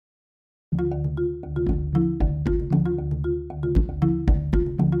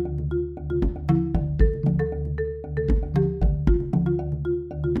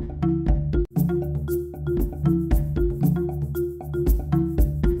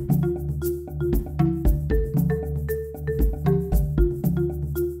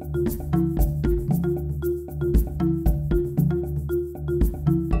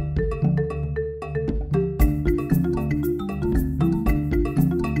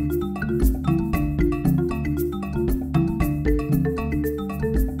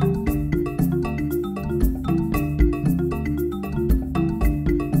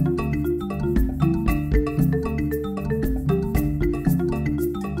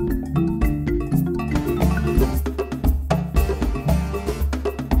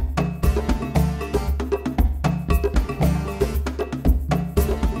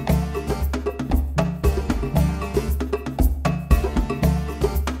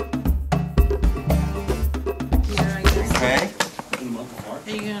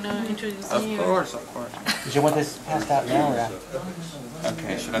Of course, of course. Did you want this passed out now or after?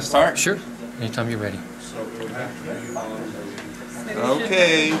 Okay, should I start? Sure. Anytime you're ready.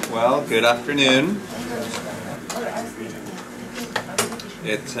 Okay, well, good afternoon.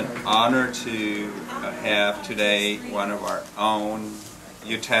 It's an honor to have today one of our own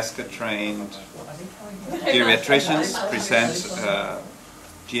UTESCA-trained geriatricians present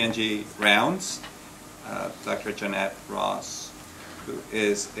G&G rounds. Dr. Jeanette Ross, who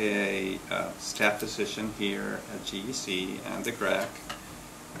is a staff physician here at GEC and the GREC,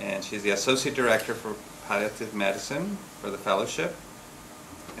 and she's the Associate Director for Palliative Medicine for the Fellowship,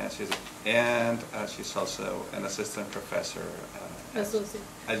 and she's also an Assistant Professor at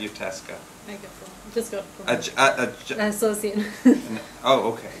UTESCA. Associate.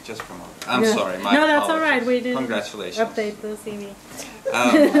 Oh, okay, just promote. I'm sorry. My no, that's apologies. all right. We didn't Congratulations. update the CV.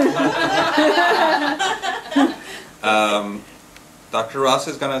 Dr. Ross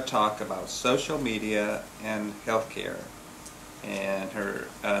is going to talk about social media and healthcare, and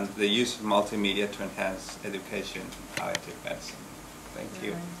the use of multimedia to enhance education in palliative medicine. Thank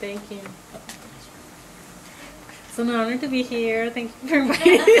you. Thank you. It's an honor to be here. Thank you for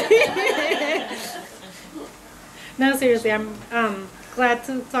inviting me. No, seriously, I'm glad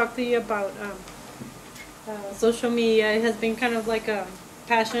to talk to you about social media. It has been kind of like a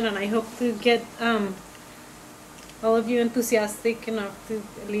passion, and I hope to get all of you enthusiastic enough to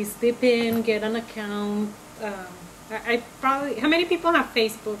at least dip in, get an account. I probably, how many people have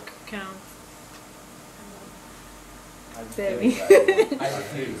Facebook accounts? Debbie.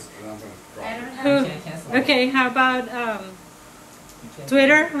 Okay, how about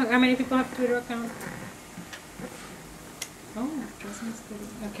Twitter? How many people have Twitter accounts? Oh,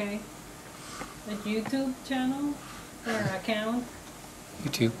 okay. A YouTube channel or account?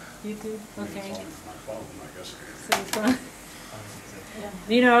 YouTube. YouTube, okay. So,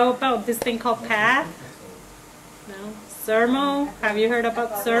 do you know about this thing called PATH? No? Sermo? Have you heard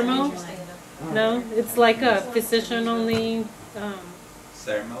about Sermo? No? It's like a physician-only...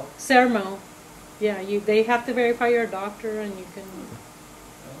 Sermo? Sermo. Yeah, they have to verify you're a doctor, and you can...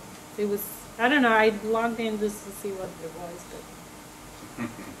 It was... I don't know, I logged in just to see what it was, but...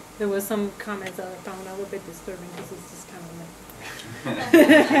 There was some comments that I found a little bit disturbing, because it's just kind of like...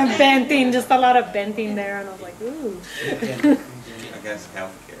 venting, just a lot of venting there, and I was like, ooh. I guess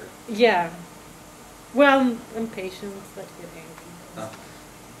healthcare. Yeah. Well, and patients that get angry.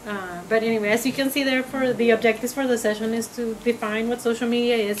 But anyway, as you can see there, for the objectives for the session is to define what social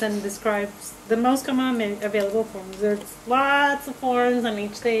media is and describes the most common available forms. There's lots of forms, and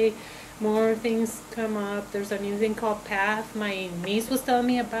each day more things come up. There's a new thing called PATH. My niece was telling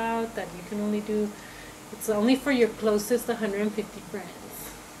me about that you can only do. It's only for your closest 150 friends.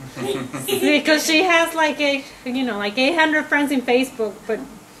 Because she has like like 800 friends in Facebook, but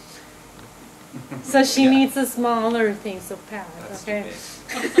so she needs a smaller thing. So PATH, okay.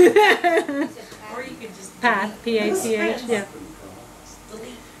 Or you could just PATH, P-A-T-H, yeah.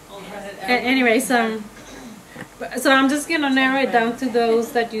 Anyway, so I'm just gonna narrow it down to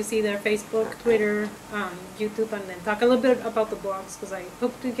those that you see there: Facebook, Twitter, YouTube, and then talk a little bit about the blogs, because I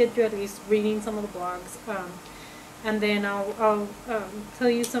hope to get you at least reading some of the blogs, and then I'll tell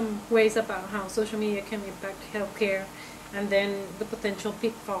you some ways about how social media can impact healthcare, and then the potential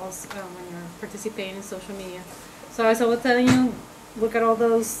pitfalls when you're participating in social media. So as I was telling you, look at all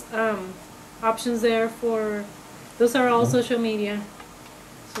those options there for, those are all social media.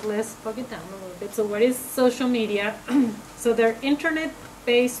 So let's plug it down a little bit. So what is social media? So they're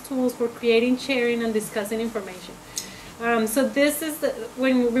internet-based tools for creating, sharing, and discussing information. So this is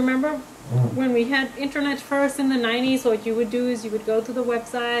remember when we had internet first in the 90s, what you would do is you would go to the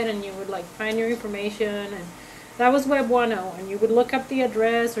website and you would like find your information, and that was Web 1.0, and you would look up the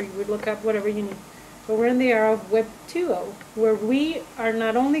address or you would look up whatever you need. But we're in the era of Web 2.0, where we are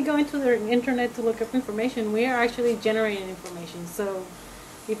not only going to the internet to look up information, we are actually generating information. So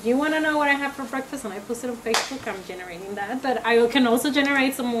if you want to know what I have for breakfast and I post it on Facebook, I'm generating that. But I can also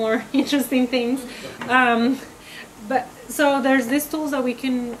generate some more interesting things. But so there's these tools that we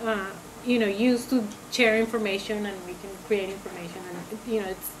can use to share information, and we can create information, and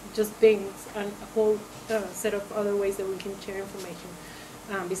it's just being a whole set of other ways that we can share information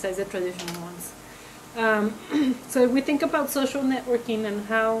besides the traditional ones. So if we think about social networking and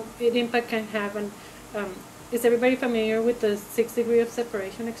how it impact can have, and is everybody familiar with the 6 degrees of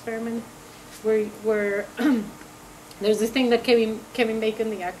separation experiment, where there's this thing that Kevin Bacon,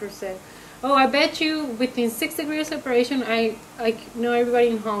 the actor, said, oh, I bet you within 6 degrees of separation I know everybody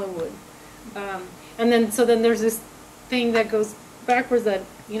in Hollywood, and then there's this thing that goes backwards, that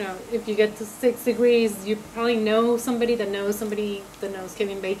if you get to 6 degrees, you probably know somebody that knows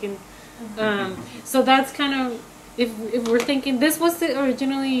Kevin Bacon So that's kind of, if we're thinking, this was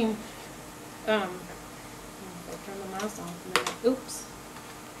originally, if I turn the mouse on, oops.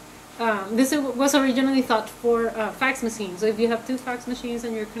 This was originally thought for fax machines. So if you have 2 fax machines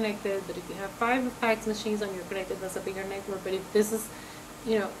and you're connected, but if you have 5 fax machines and you're connected, that's a bigger network. But if this is,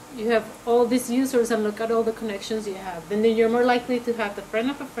 you have all these users and look at all the connections you have, then you're more likely to have the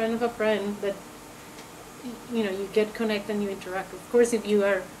friend of a friend of a friend that, you get connected and you interact. Of course, if you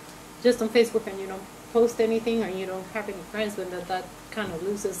are just on Facebook and you don't post anything or you don't have any friends, then that kind of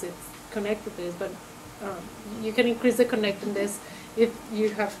loses its connectedness. But you can increase the connectedness if you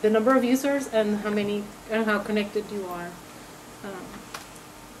have the number of users and how connected you are.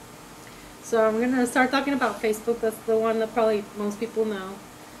 So I'm gonna start talking about Facebook. That's the one that probably most people know.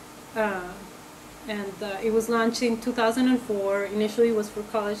 And it was launched in 2004. Initially, it was for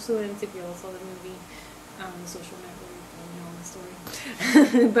college students. If you all saw the movie Social Network, you know the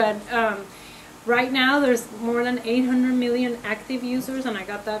story. But right now, there's more than 800 million active users, and I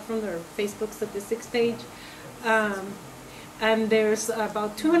got that from their Facebook statistics page. And there's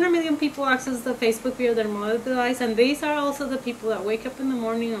about 200 million people access the Facebook via their mobile device, and these are also the people that wake up in the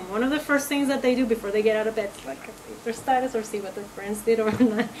morning and one of the first things that they do before they get out of bed is like update their status or see what their friends did or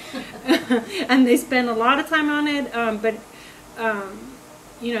not. And they spend a lot of time on it, but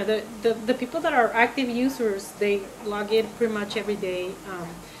the people that are active users, they log in pretty much every day,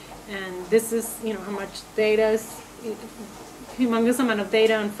 and this is how much data is, humongous amount of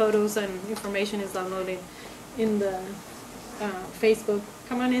data and photos and information is downloaded in the Facebook.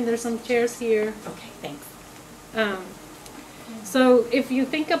 Come on in, there's some chairs here. Okay, thanks. So if you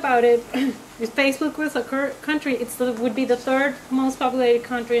think about it, if Facebook was a country, would be the 3rd most populated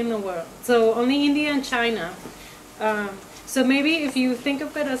country in the world. So only India and China. So maybe if you think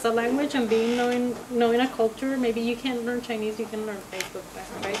of it as a language and knowing a culture, maybe you can't learn Chinese, you can learn Facebook,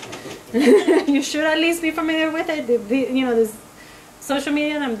 right? You should at least be familiar with it. This social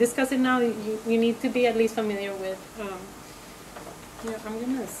media that I'm discussing now, you need to be at least familiar with. I'm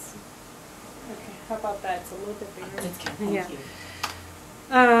gonna. Okay, how about that? It's a little bit bigger. That's good. Thank you.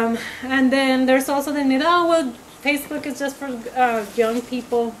 And then there's also the myth, Facebook is just for young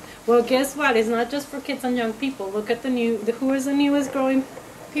people. Well, guess what? It's not just for kids and young people. Look at who is the newest growing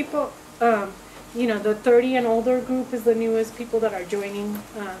people. The 30 and older group is the newest people that are joining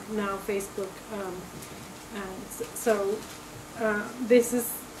now Facebook. This is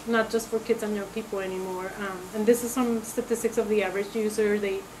not just for kids and young people anymore. And this is some statistics of the average user.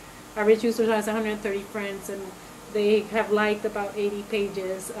 The average user has 130 friends, and they have liked about 80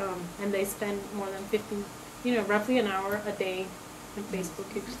 pages, and they spend more than 50, roughly an hour a day on Facebook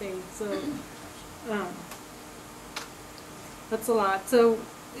each day. So that's a lot. So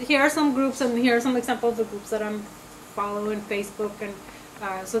here are some groups, and here are some examples of the groups that I'm following Facebook. And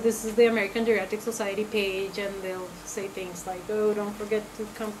so this is the American Geriatric Society page, and they'll say things like, oh, don't forget to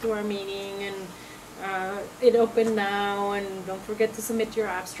come to our meeting, and it opened now, and don't forget to submit your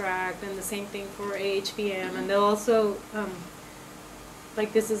abstract, and the same thing for AHPM. And they'll also,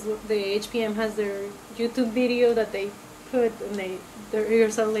 this is the AHPM has their YouTube video that they put, and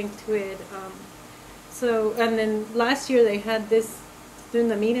here's a link to it. And then last year they had this, during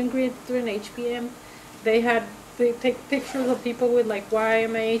the meet and greet during HPM, they take pictures of people with why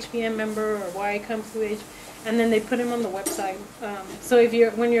I'm a HPM member or why I come to HPM, and then they put them on the website. So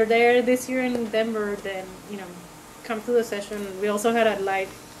when you're there this year in Denver, then come to the session. We also had a live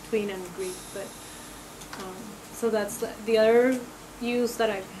tweet and greet, but so that's the other use that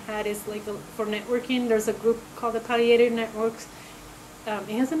I've had is for networking. There's a group called the Palliative Networks. It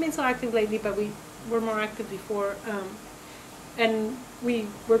hasn't been so active lately, but we were more active before. And we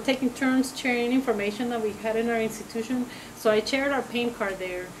were taking turns sharing information that we had in our institution. So I shared our paint card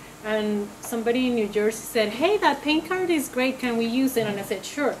there, and somebody in New Jersey said, hey, that paint card is great, can we use it? And I said,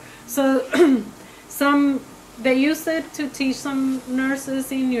 sure. So they used it to teach some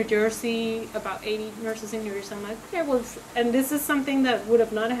nurses in New Jersey, about 80 nurses in New Jersey. I'm like, okay, well, and this is something that would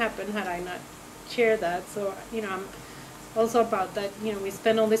have not happened had I not shared that. So, I'm also about that, we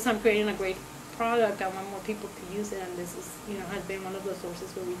spend all this time creating a great product. I want more people to use it, and this is, has been one of the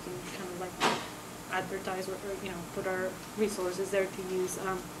sources where we can kind of advertise or put our resources there to use.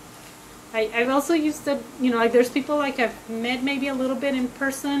 I've also used it, there's people I've met maybe a little bit in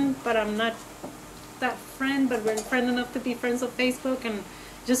person, but I'm not that friend, but we're friend enough to be friends of Facebook, and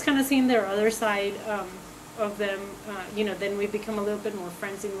just kind of seeing their other side of them, then we become a little bit more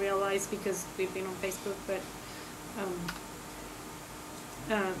friends in real life because we've been on Facebook. But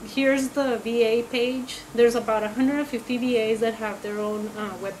here's the VA page. There's about 150 VAs that have their own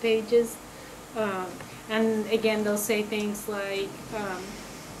web pages, and again they'll say things like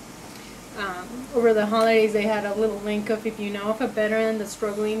over the holidays they had a little link of, if you know of a veteran that's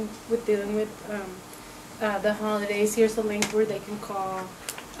struggling with dealing with the holidays, here's a link where they can call.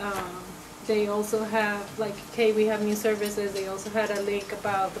 They also have, like, okay, we have new services. They also had a link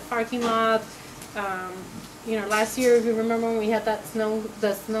about the parking lot. You know, last year, if you remember when we had that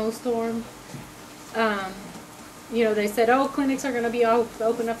snowstorm, you know, they said, oh, clinics are going to be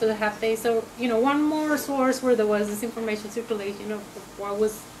open after the half day. So, you know, one more source where there was this information circulation of what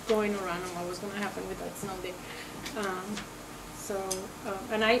was going around and what was going to happen with that snow day.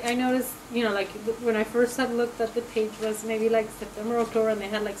 And I noticed, you know, like when I first had looked at the page was maybe like September, October, and they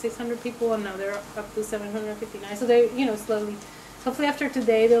had like 600 people, and now they're up to 759. So they, you know, slowly, hopefully after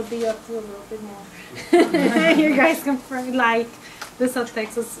today they'll be up to a little bit more. You guys can like the South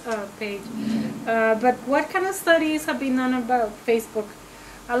Texas page. But what kind of studies have been done about Facebook?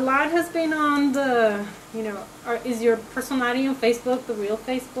 A lot has been on the, you know, is your personality on Facebook the real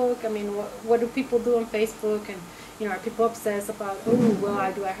Facebook? I mean, what do people do on Facebook? And, you know, are people obsessed about, oh,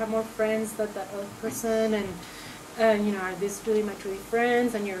 well, do I have more friends than that other person? And you know, are these really my true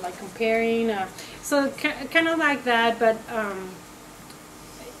friends? And you're like comparing. So kind of like that, but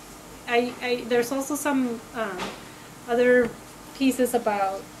there's also some other pieces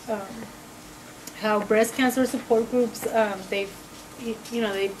about how breast cancer support groups, they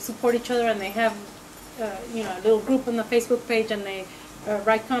support each other, and they have you know, a little group on the Facebook page, and they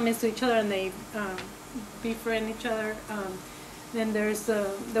write comments to each other, and they befriend each other. Then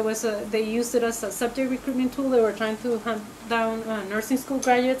they used it as a subject recruitment tool. They were trying to hunt down nursing school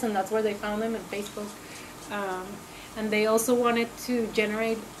graduates, and that's where they found them, in Facebook. And they also wanted to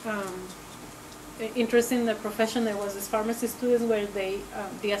generate interest in the profession. There was this pharmacy students where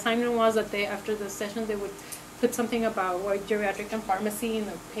the assignment was that after the session they would put something about what geriatric and pharmacy in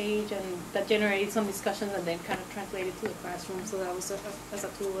the page, and that generated some discussions and then kind of translated to the classroom. So that was as a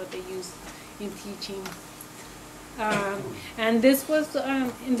tool that they used in teaching. And this was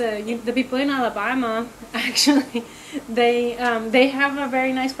in the people in Alabama. Actually, they have a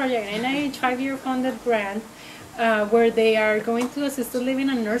very nice project, an NIH 5-year funded grant, where they are going to assisted living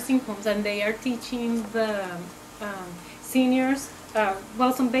and nursing homes, and they are teaching the seniors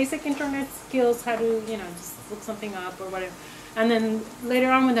some basic internet skills, how to, you know, just look something up or whatever. And then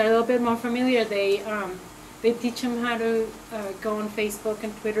later on, when they're a little bit more familiar, they teach them how to go on Facebook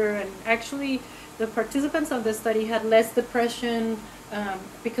and Twitter. And actually, the participants of the study had less depression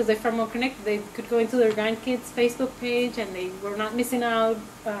because they felt more connected. They could go into their grandkids' Facebook page, and they were not missing out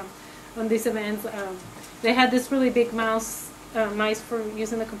on these events. They had this really big mice for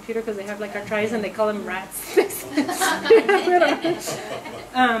using the computer because they have like arthritis, and they call them rats.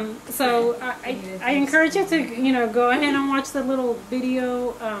 So I encourage you to, you know, go ahead and watch the little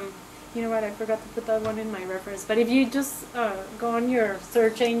video. You know what, I forgot to put that one in my reference. But if you just go on your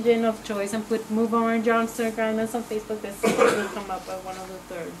search engine of choice and put Move Orange on Instagram and on Facebook, this will come up as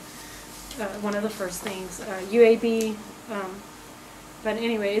one of the first things. UAB. But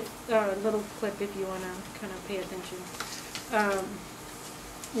anyway, it's a little clip if you want to kind of pay attention.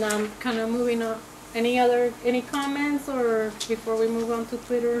 Now I'm kind of moving on. Any comments, or before we move on to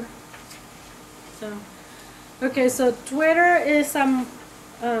Twitter? So, okay, so Twitter is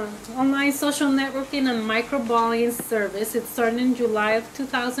online social networking and microblogging service. It started in July of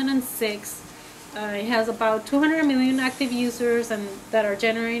 2006. It has about 200 million active users, and that are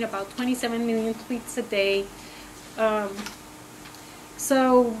generating about 27 million tweets a day.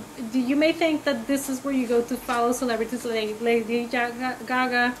 So you may think that this is where you go to follow celebrities like Lady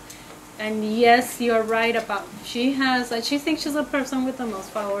Gaga, and yes, you're right about she thinks she's the person with the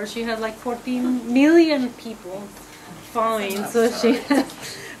most followers. She has like 14 million people following, so she has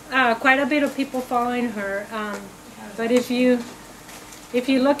quite a bit of people following her. But if you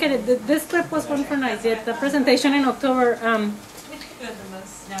look at it, this clip was one for nice. The presentation in October.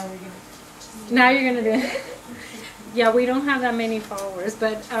 Now you're gonna do it. Yeah, we don't have that many followers,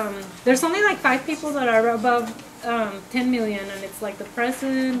 but there's only like 5 people that are above 10 million, and it's like the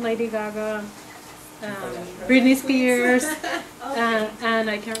president, Lady Gaga, Britney Spears, and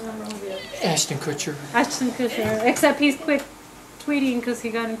I can't remember who the other. Ashton Kutcher. Ashton Kutcher, except he's quit tweeting because he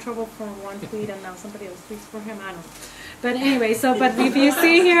got in trouble for one tweet, and now somebody else tweets for him. I don't know. But anyway, but if you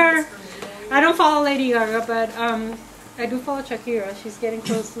see here, I don't follow Lady Gaga, but I do follow Shakira. She's getting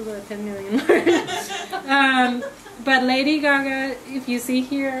close to the 10 million. But Lady Gaga, if you see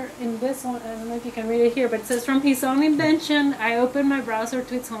here in this one, I don't know if you can read it here, but it says, from his own invention, I opened my browser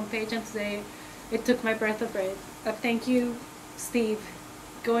to its homepage, and today it took my breath away. Thank you, Steve.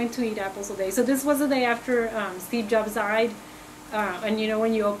 Going to eat apples a day. So this was the day after Steve Jobs died. And you know,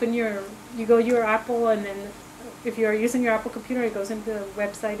 when you open you go to your Apple, and then if you're using your Apple computer, it goes into the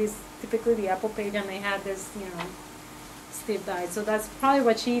website, is typically the Apple page, and they had this, Steve died. So that's probably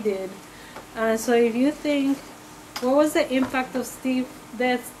what she did. So if you think, what was the impact of Steve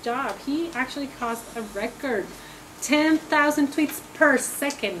Death's job? He actually caused a record 10,000 tweets per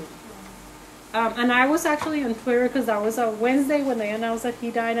second. And I was actually on Twitter because that was a Wednesday when they announced that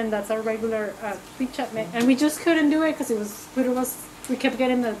he died, and that's our regular tweet chat. And we just couldn't do it because we kept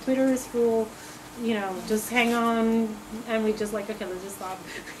getting the Twitter is full, just hang on, and we just okay, let's just stop.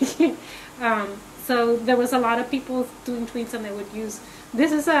 So there was a lot of people doing tweets, and they would use,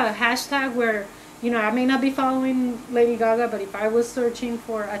 this is a hashtag where, I may not be following Lady Gaga, but if I was searching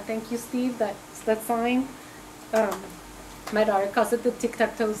for a thank you Steve, that sign, my daughter calls it the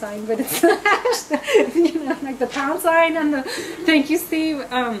tic-tac-toe sign, but it's the hashtag, like the pound sign and the thank you Steve,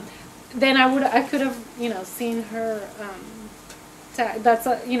 then I could have, seen her, that's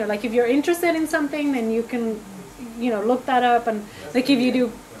like if you're interested in something, then you can, look that up, and like if you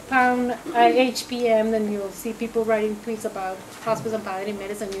do pound HPM, then you'll see people writing tweets about hospice and palliative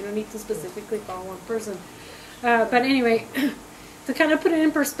medicine. You don't need to specifically follow one person. But anyway, to kind of put it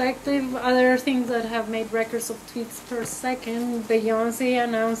in perspective, other things that have made records of tweets per second, Beyonce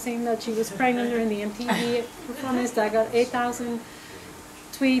announcing that she was pregnant during the MTV performance, that got 8,000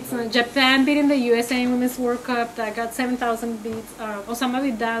 tweets. Japan beating the USA in Women's World Cup, that got 7,000 beats. Osama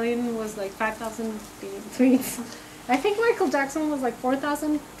bin Laden was like 5,000 tweets. I think Michael Jackson was like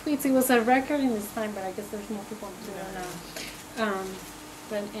 4,000 tweets. It was a record in his time, but I guess there's more people on Twitter now.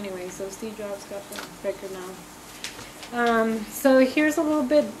 But anyway, so Steve Jobs got the record now. So here's a little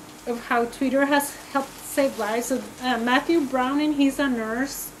bit of how Twitter has helped save lives. So Matthew Browning, he's a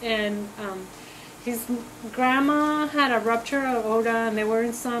nurse, and his grandma had a rupture of aorta, and they were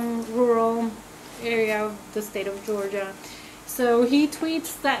in some rural area of the state of Georgia. So he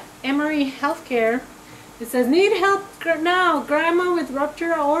tweets that Emory Healthcare, it says, need help now, grandma with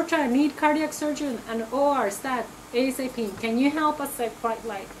rupture aorta, need cardiac surgery and OR stat ASAP. Can you help us save flight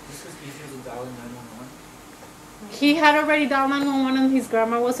light? This is easier than dialing 911. He had already dialed 911 and his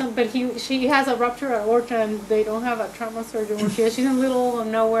grandma wasn't, but she has a rupture aorta and they don't have a trauma surgeon. She's in a little of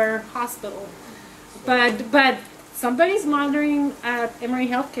nowhere hospital. But somebody's monitoring at Emory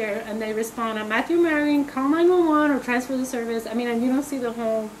Healthcare, and they respond, Matthew Marion, call 911 or transfer the service. I mean, and you don't see the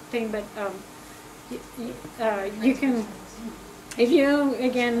whole thing, but you can, if you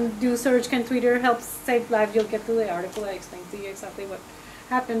again do search can Twitter help save lives, you'll get to the article that explains to you exactly what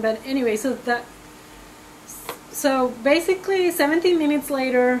happened. But anyway, so basically 17 minutes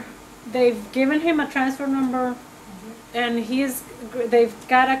later, they've given him a transfer number, and they've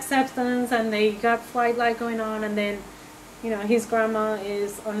got acceptance, and they got flight light going on, and then his grandma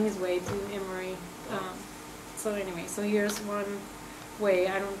is on his way to Emory. So anyway, so here's one way.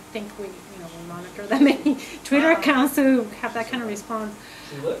 I don't think we monitor that many Twitter accounts to have that kind of response.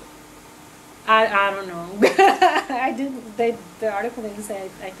 I don't know. I didn't. The article didn't say.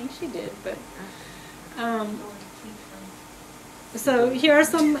 I think she did, but so here are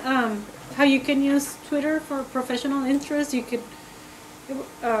some how you can use Twitter for professional interest. You could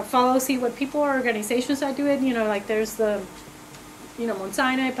see what people or organizations are doing. Like there's the Mount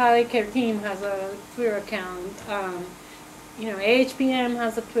Sinai Palliative Care Team has a Twitter account. AHPM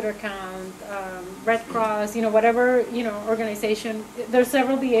has a Twitter account, Red Cross, whatever, organization. There's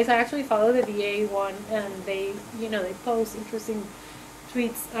several VAs. I actually follow the VA one, and they post interesting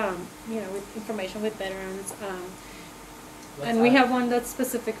tweets, with information with veterans. And we have one that's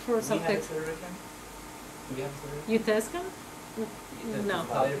specific for something. Do we have a Twitter? UTESCA? No.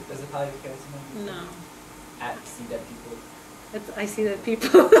 Does the palliative care team? No. At See Dead People. I see that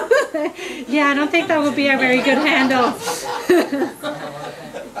people. Yeah, I don't think that would be a very good handle.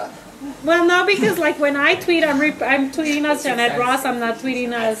 Well, no, because like when I tweet, I'm tweeting as Janet Ross. I'm not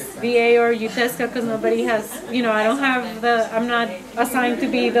tweeting as VA or UTESCA because nobody has, I don't have I'm not assigned to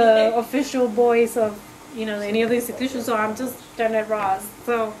be the official voice of, any of the institutions. So I'm just Janet Ross.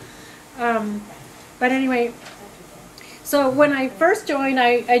 So, but anyway, so when I first joined,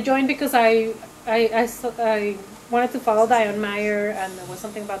 I joined because I wanted to follow Diane Meyer, and there was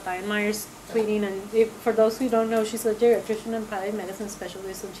something about Diane Meyer's tweeting. And for those who don't know, she's a geriatrician and palliative medicine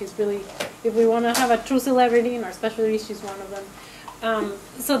specialist, and she's really, if we want to have a true celebrity in our specialty, she's one of them.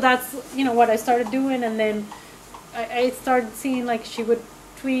 So that's what I started doing, and then I started seeing like she would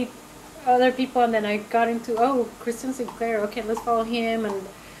tweet other people, and then I got into Christian Sinclair. Okay, let's follow him,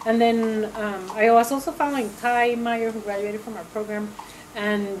 and then I was also following Ty Meyer, who graduated from our program.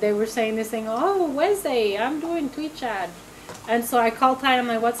 And they were saying this thing, Wednesday, I'm doing tweet chat. And so I called Ty, I'm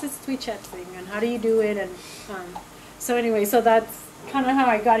like, what's this tweet chat thing? And how do you do it? And so anyway, so that's kind of how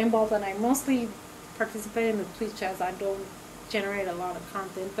I got involved. And I mostly participate in the tweet chats. I don't generate a lot of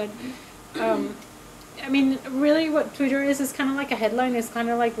content, but I mean, really what Twitter is kind of like a headline. It's kind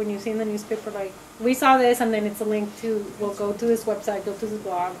of like when you see in the newspaper, like, we saw this, and then it's a link to, well, go to this website, go to this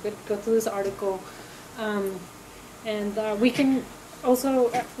blog, go to this article. And we can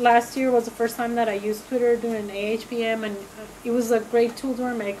also, last year was the first time that I used Twitter during AHPM, and it was a great tool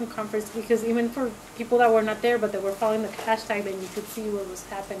during American conference, because even for people that were not there, but that were following the hashtag, then you could see what was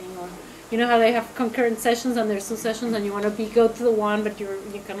happening. Or, you know how they have concurrent sessions, and there's 2 sessions, and you want to go to the one, but you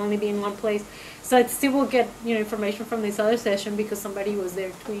can only be in one place. So I still will get, you know, information from this other session because somebody was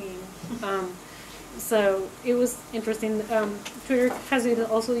there tweeting. So it was interesting. Twitter has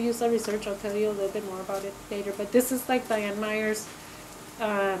also used a research. I'll tell you a little bit more about it later. But this is like Diane Myers.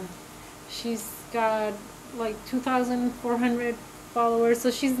 She's got like 2,400 followers.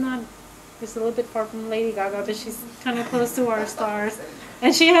 So she's not, just a little bit far from Lady Gaga, but she's kind of close to our stars.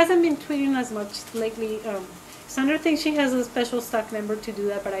 And she hasn't been tweeting as much lately. Sandra thinks she has a special stock number to do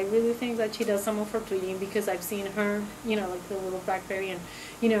that, but I really think that she does some of her tweeting, because I've seen her, you know, like the little BlackBerry, and,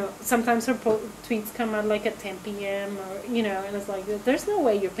 you know, sometimes her tweets come out like at 10 p.m. or, you know, and it's like, there's no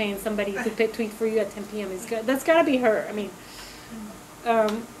way you're paying somebody to tweet for you at 10 p.m. That's got to be her. I mean,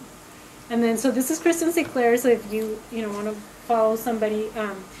 and then, so this is Kristen Sinclair, so if you want to follow somebody,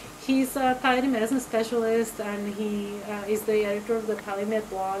 he's a palliative medicine specialist, and he is the editor of the PalliMed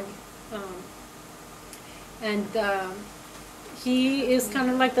blog. And he is kind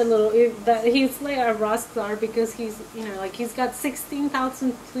of like he's like a rock star, because he's, you know, like, he's got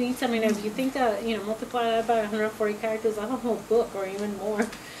 16,000 tweets. I mean, if you think that, you know, multiply that by 140 characters, that's a whole book or even more.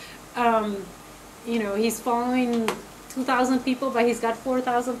 You know, he's following 2,000 people, but he's got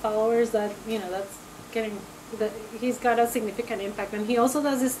 4,000 followers. That, you know, that's getting, he's got a significant impact. And he also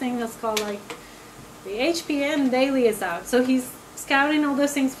does this thing that's called, like, the HPM Daily is out. So he's scouting all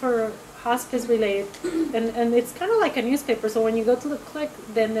those things for hospice related, and it's kind of like a newspaper. So when you go to the click,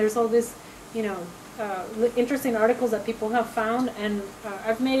 then there's all this, you know, interesting articles that people have found, and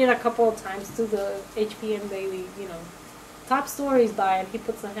I've made it a couple of times to the HPM Daily, you know, top stories by, and he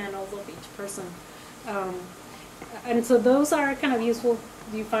puts the handles of each person, and so those are kind of useful.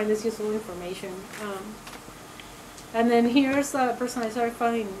 You find this useful information. And then here's a person I started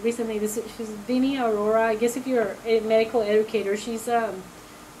following recently. She's Dini Aurora. I guess if you're a medical educator, she's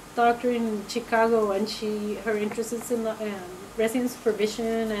doctor in Chicago, and her interest is in resident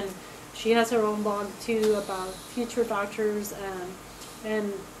supervision, and she has her own blog too about future doctors,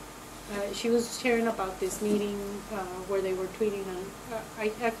 and she was sharing about this meeting where they were tweeting, and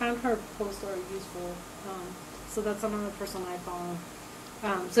I found her posts are useful, so that's another person I follow.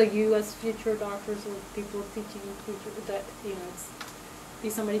 So you, as future doctors or people teaching future, that, you know, be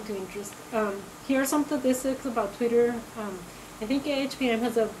somebody to interest. Here are some statistics about Twitter. I think HPM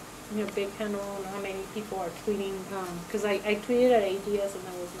has a, you know, big handle on how many people are tweeting, because I tweeted at ADS and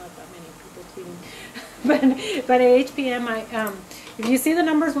there was not that many people tweeting. but at HPM, if you see the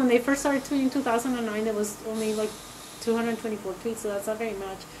numbers, when they first started tweeting in 2009, there was only like 224 tweets, so that's not very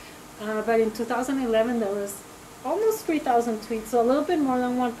much. But in 2011, there was almost 3,000 tweets, so a little bit more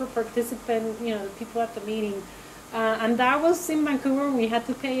than one per participant, you know, the people at the meeting. And that was in Vancouver. We had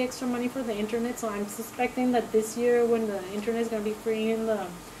to pay extra money for the internet, so I'm suspecting that this year, when the internet is going to be free in the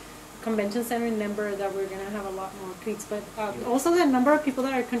convention center in Denver, that we're going to have a lot more tweets. But also the number of people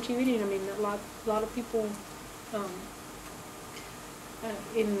that are contributing. I mean, a lot of people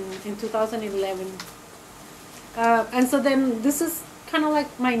in 2011. And so then this is kind of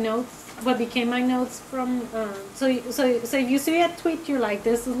like my notes. What became my notes from, so if you see a tweet, you're like,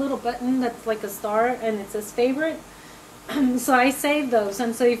 there's a little button that's like a star, and it says favorite. So I save those,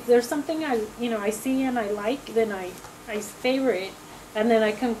 and so if there's something I see and I like, then I favorite it, and then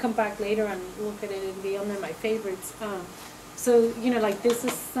I can come back later and look at it and be under my favorites. So, you know, like, this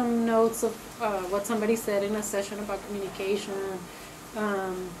is some notes of what somebody said in a session about communication.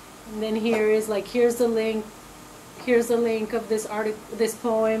 And then here is like, here's the link. Here's the link of this article, this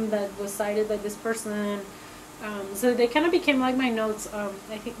poem that was cited by this person. So they kind of became like my notes.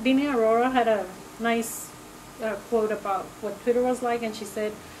 I think Dini Aurora had a nice quote about what Twitter was like, and she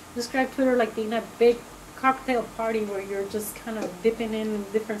said, describe Twitter like being a big cocktail party where you're just kind of dipping in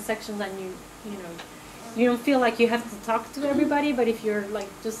different sections, and you don't feel like you have to talk to everybody, but if you're like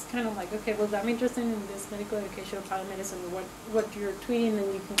just kind of like, okay, well, I'm interested in this medical education or biomedicine, or what you're tweeting,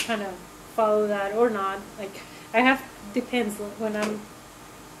 then you can kind of follow that or not. Like, depends. When I'm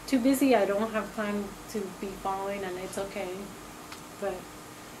too busy, I don't have time to be following, and it's okay. But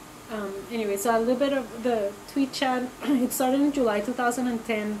anyway, so a little bit of the tweet chat. It started in July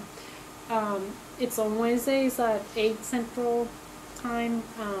 2010. It's on Wednesdays at 8 Central Time.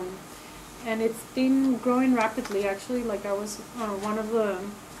 and it's been growing rapidly. Actually, like I was one of the,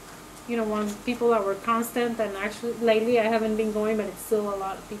 one people that were constant, and actually lately I haven't been going, but it's still a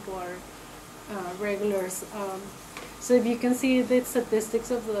lot of people are regulars. So if you can see the statistics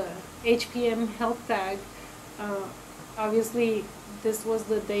of the HPM health tag, obviously this was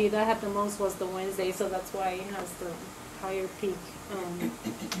the day that had the most was the Wednesday, so that's why it has the higher peak.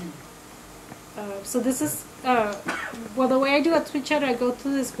 So this is, well, the way I do a tweet chat, I go to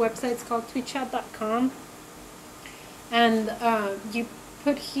this website, it's called tweetchat.com, and you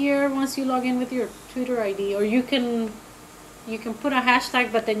put here, once you log in with your Twitter ID, or you can put a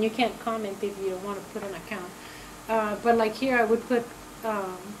hashtag, but then you can't comment if you don't want to put an account. But like here, I would put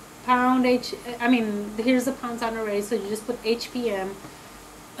here's the pound sign already, so you just put HPM.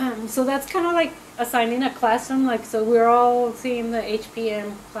 So that's kind of like assigning a classroom, like, so we're all seeing the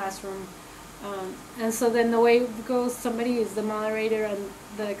HPM classroom. And so then the way it goes, somebody is the moderator, and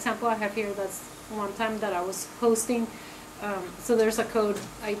the example I have here, that's one time that I was hosting. So there's a code,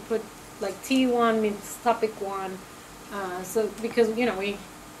 I put like T1 means topic 1. So because,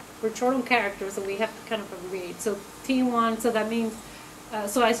 we're short on characters, so we have to kind of abbreviate. So T1, so that means,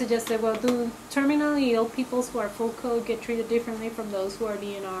 so I suggested, well, do terminally ill people who are full code get treated differently from those who are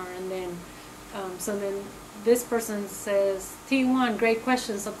DNR? And then, so then this person says, T1, great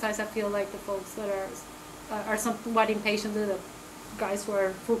question. Sometimes I feel like the folks that are somewhat impatient with the guys who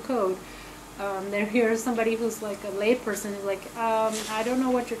are full code. Then here's somebody who's like a lay person who's like, I don't know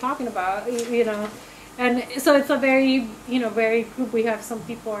what you're talking about, And so it's a very, very group. We have some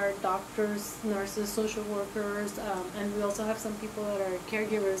people are doctors, nurses, social workers, and we also have some people that are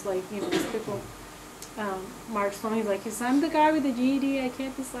caregivers, like, these people. Mark's funny, like, I'm the guy with the GED, I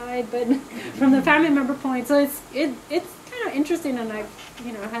can't decide, but from the family member point. So it's kind of interesting, and I've,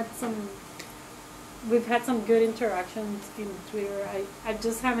 we've had some good interactions in Twitter. I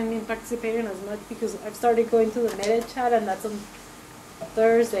just haven't been participating as much because I've started going to the Meta chat, and that's on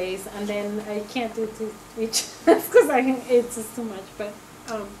Thursdays, and then I can't do Twitch because it's just too much. But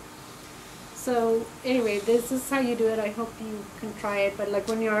so anyway, this is how you do it. I hope you can try it. But like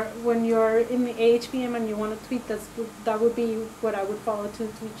when you're in the AHPM and you want to tweet, that would be what I would follow to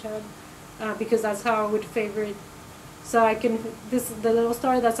tweet chat, because that's how I would favorite. So I can the little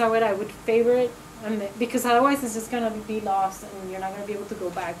star. That's how I would favorite, and because otherwise it's just gonna be lost, and you're not gonna be able to go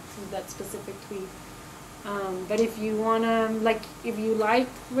back to that specific tweet. But if you wanna, like, if you like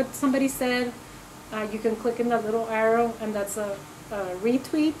what somebody said, you can click in the little arrow, and that's a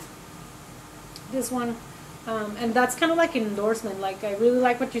retweet. This one, and that's kind of like an endorsement. Like, I really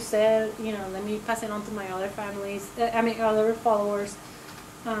like what you said. Let me pass it on to my other families. Other followers.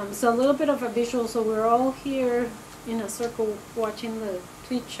 So a little bit of a visual. So we're all here in a circle watching the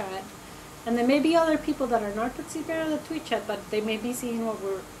tweet chat, and there may be other people that are not participating in the tweet chat, but they may be seeing what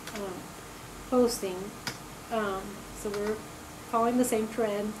we're posting. So we're following the same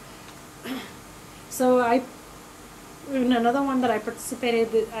trend. So in another one that I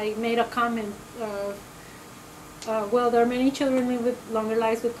participated, I made a comment. Well, there are many children living with longer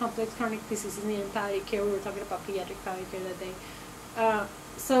lives with complex chronic diseases in palliative care. We were talking about pediatric palliative care that day.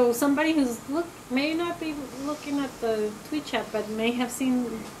 So somebody who's may not be looking at the tweet chat, but may have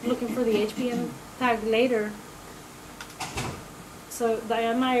seen looking for the HPM tag later. So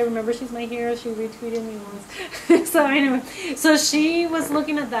Diana, I remember she's my hero. She retweeted me once. So anyway, so she was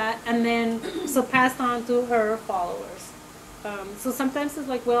looking at that, and then so passed on to her followers. So sometimes it's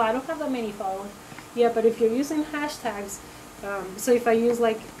like, well, I don't have that many followers. Yeah, but if you're using hashtags, so if I use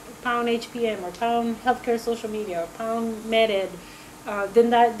like pound HPM or pound healthcare social media or pound meded,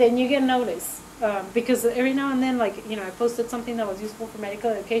 then you get noticed, because every now and then, like, I posted something that was useful for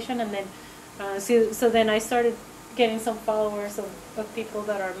medical education, and then so then I started getting some followers of people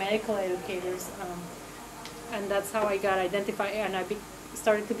that are medical educators, and that's how I got identified, and I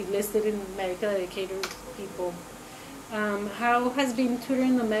started to be listed in medical educator people. How has been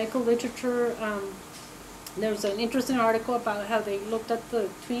tutoring the medical literature? There was an interesting article about how they looked at the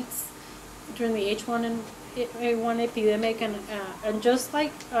tweets during the H1N1 epidemic, and just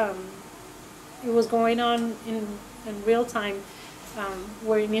like it was going on in real time,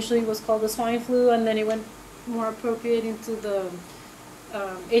 where initially it was called the swine flu, and then it went more appropriate into the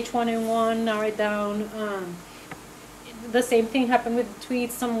H1N1, narrowed down. The same thing happened with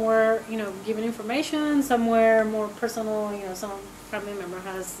tweets. Some were, giving information, some were more personal. Some family member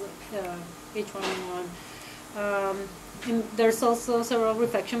has H1N1. And there's also several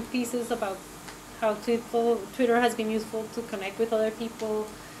reflection pieces about how Twitter has been useful to connect with other people.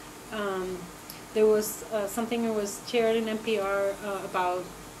 There was something that was shared in NPR about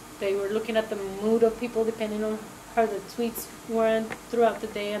they were looking at the mood of people depending on how the tweets went throughout the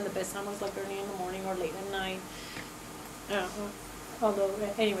day, and the best time was like early in the morning or late at night. Although,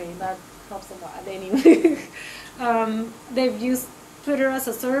 anyway, that helps a lot anyway. They've used Twitter as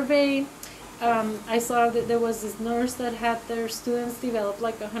a survey. I saw that there was this nurse that had their students develop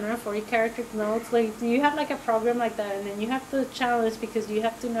like 140 character notes. Like, do you have like a program like that, and then you have to challenge because you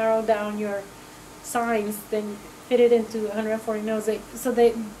have to narrow down your signs, then fit it into 140 notes.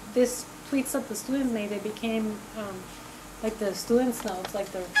 This tweets that the students made, they became like the students' notes,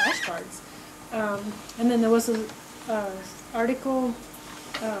 like their flashcards. And then there was a article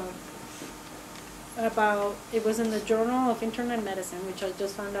about, it was in the Journal of Internet Medicine, which I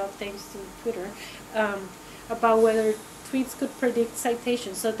just found out thanks to Twitter, about whether tweets could predict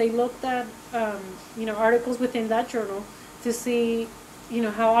citations. So they looked at articles within that journal to see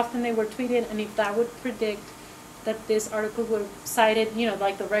how often they were tweeted, and if that would predict that this article would cite it,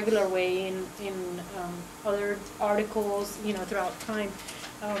 like the regular way in other articles, throughout time.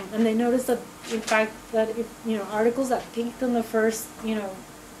 And they noticed that, in fact, that if, articles that peaked in the first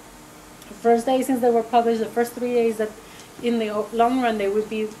day since they were published, the first 3 days, that in the long run they would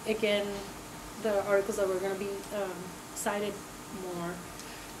be, again, the articles that were going to be cited more.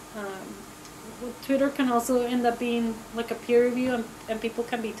 Twitter can also end up being like a peer review, and people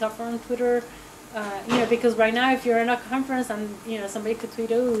can be tougher on Twitter. Because right now, if you're in a conference and somebody could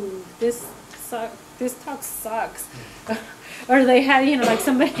tweet, "Oh, this talk sucks," or they had like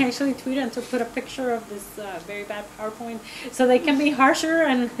somebody actually tweeted and to put a picture of this very bad PowerPoint, so they can be harsher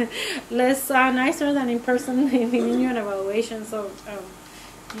and less nicer than in person giving you an evaluation. So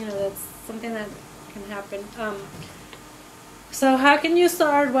that's something that can happen. So how can you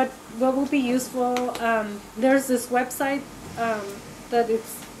start? What will be useful? There's this website that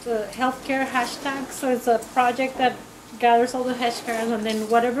it's the healthcare hashtag. So it's a project that gathers all the hashtags, and then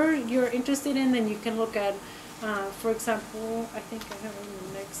whatever you're interested in, then you can look at. For example, I think I have it in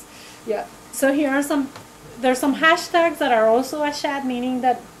the next. Yeah. So here are there's some hashtags that are also a chat, meaning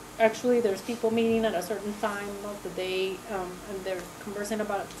that actually there's people meeting at a certain time of the day, and they're conversing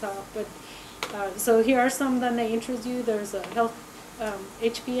about a topic. So here are some that may interest you. There's a health,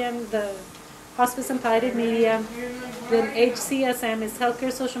 HPM, the Hospice and Palliative Media. Then HCSM is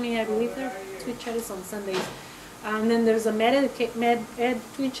Healthcare Social Media. I believe their tweet chat is on Sundays. And then there's a Med Ed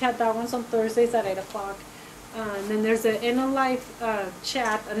tweet chat. That one's on Thursdays at 8 o'clock. And then there's the Inner Life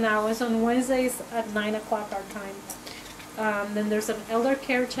chat, and that one's on Wednesdays at 9 o'clock our time. Then there's an Elder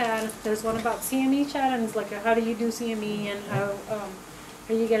Care chat. There's one about CME chat, and it's like how do you do CME and how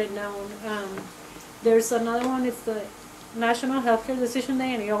you get it known. There's another one. It's the National Healthcare Decision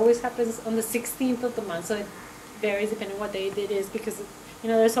Day, and it always happens on the 16th of the month. So it varies depending on what day it is, because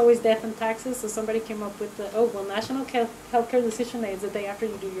there's always death and taxes. So somebody came up with National Healthcare Decision Day is the day after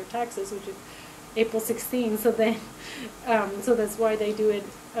you do your taxes, which is April 16th. So then, so that's why they do it,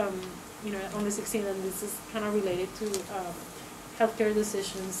 on the 16th, and this is kind of related to healthcare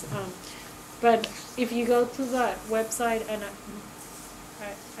decisions. But if you go to the website, and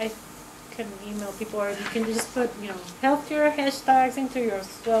I can email people, or you can just put healthcare hashtags into your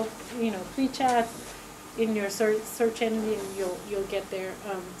tweet chat in your search engine, you'll get there,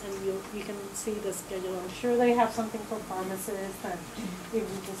 and you can see the schedule. I'm sure they have something for pharmacists, and if you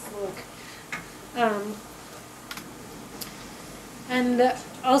just look. And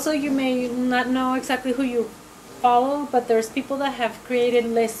also, you may not know exactly who you follow, but there's people that have created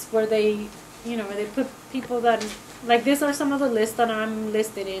lists where they put people that, like, these are some of the lists that I'm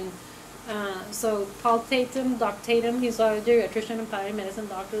listed in. So Paul Tatum, Doc Tatum, he's a geriatrician and palliative medicine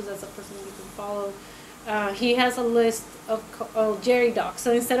doctor. That's a person you can follow. He has a list of Geri docs.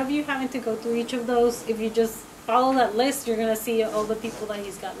 So instead of you having to go through each of those, if you just follow that list, you're gonna see all the people that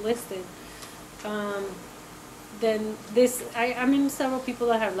he's got listed. Then I mean, several people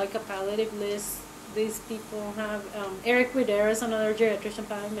that have like a palliative list. These people have Eric Widera is another geriatrician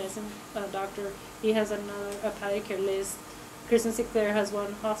palliative medicine doctor. He has a palliative care list. Kristen Sinclair has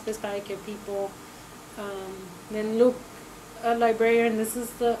one, hospice palliative care people. Then Luke, a librarian. This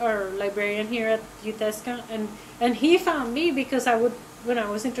is our librarian here at UTESCA, and he found me because when I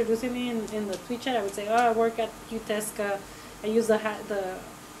was introducing me in the tweet chat, I would say, oh, I work at UTESCA. I use the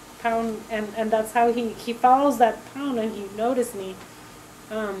pound, and that's how he follows that pound, and he noticed me.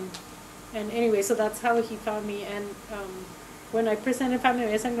 And anyway, so that's how he found me. And when I presented Family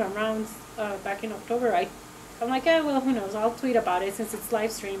Medicine Grand Rounds back in October, I'm like, well, who knows? I'll tweet about it since it's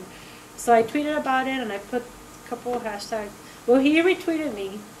live streamed. So I tweeted about it, and I put a couple of hashtags. Well, he retweeted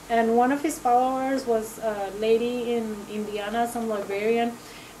me, and one of his followers was a lady in Indiana, some librarian,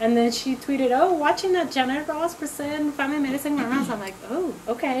 And then she tweeted, "Oh, watching that Janet Ross present family medicine rounds." I'm like, "Oh,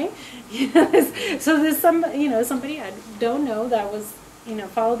 okay." So there's somebody I don't know that was,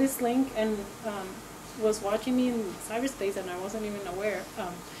 follow this link and was watching me in cyberspace, and I wasn't even aware.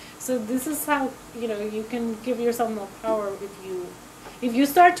 So this is how you can give yourself more power if you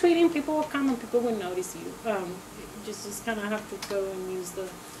start tweeting, people will come and people will notice you. Just kind of have to go and use the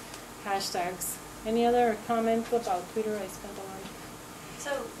hashtags. Any other comments about Twitter? I spent a lot.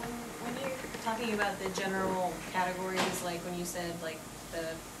 So when you're talking about the general categories, like when you said like the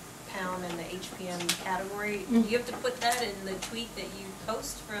pound and the HPM category, do you have to put that in the tweet that you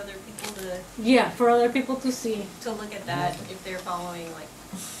post for other people to? Yeah, for other people to see. To look at that if they're following like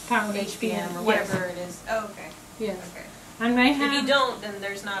Pound HPM or whatever it is. Oh, okay. Yes. Okay. And I have, if you don't, then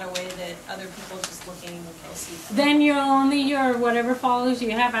there's not a way that other people just looking will see that. Then you're only your whatever followers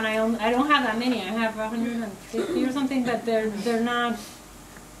you have, and I don't have that many. I have 150 or something, but they're not.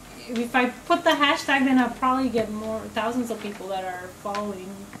 If I put the hashtag, then I'll probably get thousands of people that are following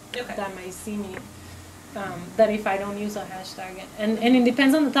that might see me. That if I don't use a hashtag, and it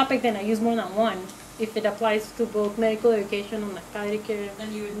depends on the topic, then I use more than one. If it applies to both medical education and palliative care,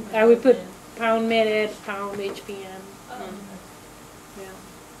 then you would. I would put pound med ed, pound HPM.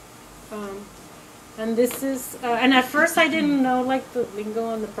 And this is, and at first I didn't know like the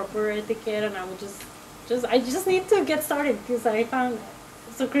lingo and the proper etiquette, and I would I just need to get started because I found,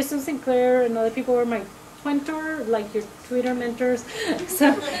 so Kristen Sinclair and other people were my mentor, like your Twitter mentors.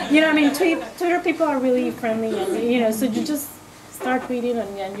 So, Twitter people are really friendly, and, so you just start tweeting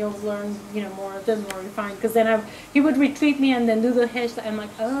and you'll learn, more of them, more refined. Because then he would retweet me and then do the hashtag. I'm like,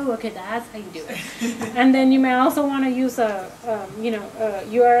 oh, okay, that's how you do it. And then you may also want to use a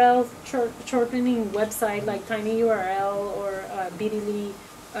URL shortening website like TinyURL or Bitly.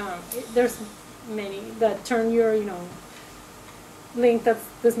 There's many that turn your, link that's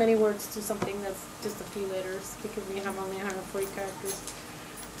this many words to something that's just a few letters because we have only 140 characters.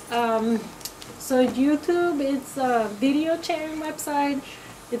 So YouTube, it's a video sharing website.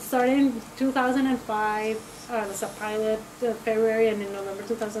 It started in 2005 as a pilot, February, and in November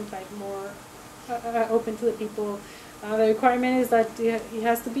 2005 more open to the people. The requirement is that it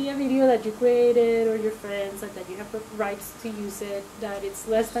has to be a video that you created or your friends, and that you have the rights to use it, that it's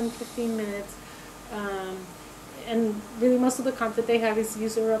less than 15 minutes. And really most of the content they have is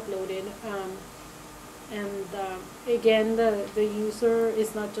user uploaded. Again, the user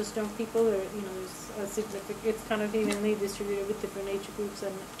is not just young people. It's kind of evenly distributed with different age groups,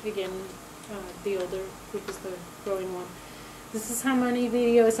 and again, the older group is the growing one. This is how many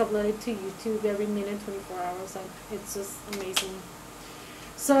videos uploaded to YouTube every minute, 24 hours, and it's just amazing.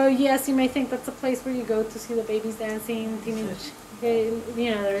 So yes, you may think that's a place where you go to see the babies dancing, teenage.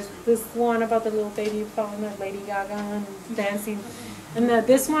 There's this one about the little baby following that Lady Gaga and dancing. And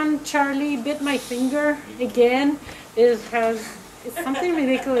this one, Charlie Bit My Finger, again, it's something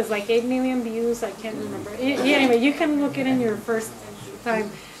ridiculous, like 8 million views, I can't remember. Anyway, you can look it in your first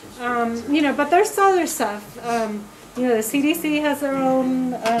time. But there's other stuff. The CDC has their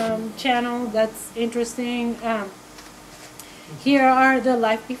own channel that's interesting. Here are the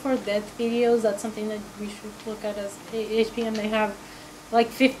life before death videos. That's something that we should look at as HPM. They have like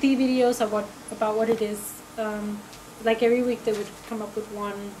 50 videos about what it is. Like every week they would come up with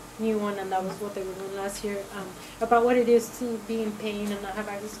one new one, and that was what they were doing last year, about what it is to be in pain and not have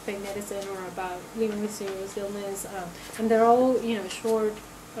access to pain medicine, or about living with serious illness. And they're all, short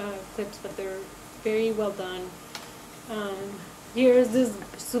clips, but they're very well done. Here's this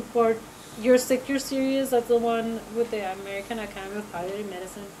support You're Sick, You're Serious. That's the one with the American Academy of Palliative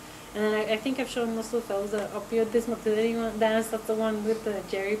Medicine. And then I think I've shown most of those, the opioid dysmotility one. That's the one with the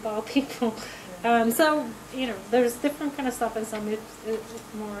Jerry Ball people. So, there's different kind of stuff, and some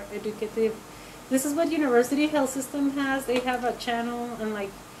it's more educative. This is what University Health System has. They have a channel, and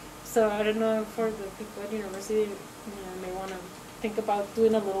so I don't know, for the people at university, may want to think about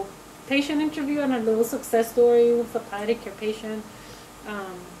doing a little patient interview and a little success story with a palliative care patient.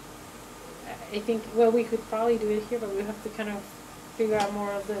 I think, we could probably do it here, but we have to kind of figure out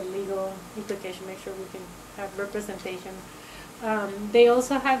more of the legal implication, make sure we can have representation. They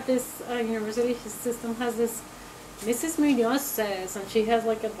also have this, university system has this, Mrs. Munoz says, and she has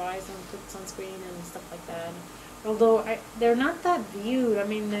advice on put sunscreen and stuff like that. Although they're not that viewed. I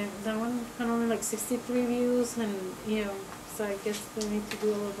mean, that one had only 63 views, and so I guess they need to do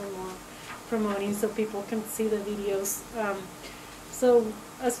a little bit more promoting so people can see the videos. So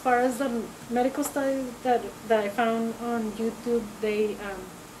as far as the medical study that I found on YouTube,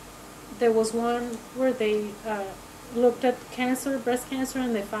 there was one where they looked at cancer, breast cancer,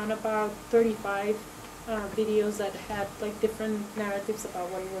 and they found about 35 videos that had like different narratives about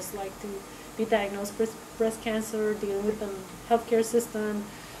what it was like to be diagnosed with breast cancer, dealing with the healthcare system.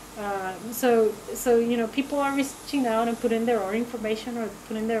 So you know, people are reaching out and putting their own information or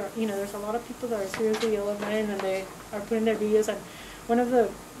putting their, you know, there's a lot of people that are seriously ill of men and they are putting their videos. And one of the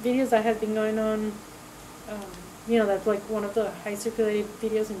videos that has been going on, you know, that's like one of the high circulated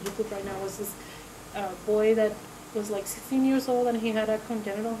videos on YouTube right now, was this boy that was like 16 years old and he had a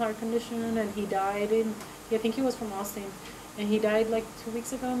congenital heart condition and he died in, I think he was from Austin, and he died like 2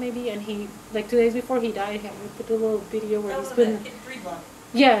 weeks ago maybe, and he, like 2 days before he died, we put a little video where he's putting,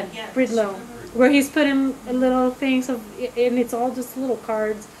 yeah, Bridlow, where he's putting little things of, and it's all just little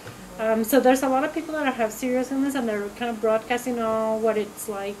cards. So there's a lot of people that have serious illness and they're kind of broadcasting all what it's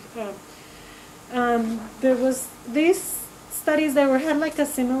like. There was these studies that had like a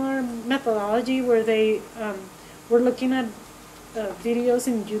similar methodology where they were looking at videos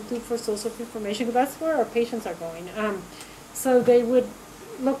in YouTube for source of information, because that's where our patients are going. So they would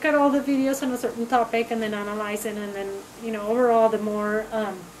look at all the videos on a certain topic and then analyze it, and then, you know, overall the more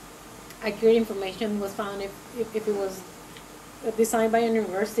accurate information was found if it was designed by a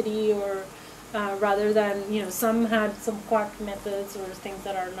university, or rather than, you know, some had some quack methods or things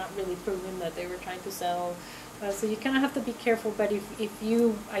that are not really proven that they were trying to sell. So you kind of have to be careful, but if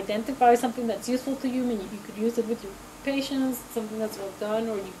you identify something that's useful to you, and you could use it with your patients, something that's well done,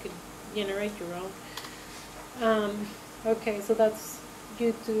 or you could generate your own. Okay, so that's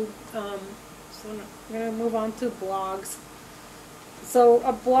YouTube. So I'm going to move on to blogs. So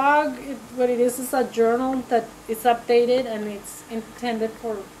a blog, what it is a journal that is updated and it's intended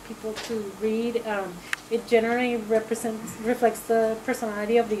for people to read. It generally reflects the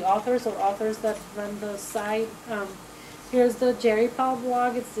personality of the authors or authors that run the site. Here's the Jerry Paul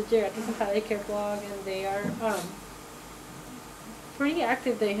blog. It's the Geriatrics and Palliative Care blog, and they are pretty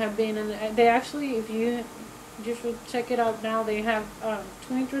active. They have been, and they actually, if you should check it out now. They have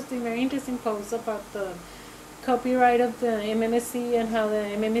two very interesting posts about the copyright of the MMSC and how the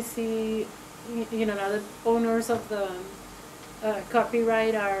MMSC, you know, now the owners of the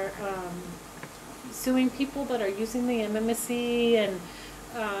copyright are suing people that are using the MMSC, and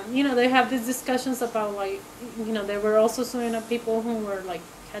you know, they have these discussions about, like, you know, they were also suing up people who were like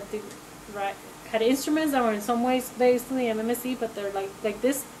had instruments that were in some ways based on the MMSC, but they're like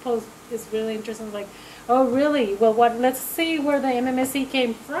this post is really interesting. Like, oh really? Well, let's see where the MMSC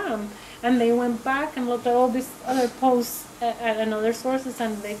came from. And they went back and looked at all these other posts and other sources,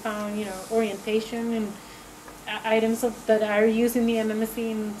 and they found, you know, orientation and items that are using the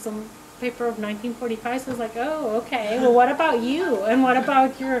MMSC in some paper of 1945. So it's like, oh, okay. Well, what about you? And what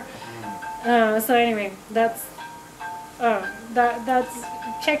about your? So anyway, that's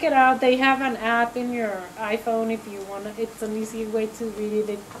check it out. They have an app in your iPhone if you want to. It's an easy way to read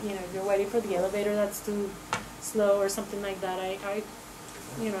it. You know, if you're waiting for the elevator that's too slow or something like that. I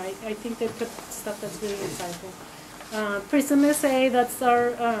think they put stuff that's really insightful. Prism SA, that's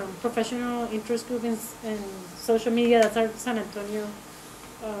our professional interest group in social media. That's our San Antonio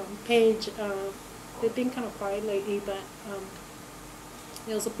page. They've been kind of quiet lately, but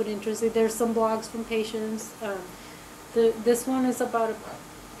they also put interest. There's some blogs from patients. This one is about a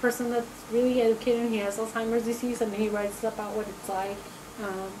person that's really educated, and he has Alzheimer's disease, and he writes about what it's like.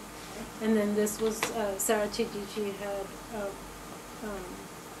 And then this was Sarah Chijichi had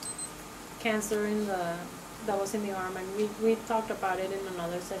cancer that was in the arm, and we talked about it in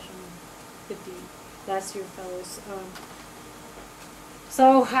another session with the last year fellows.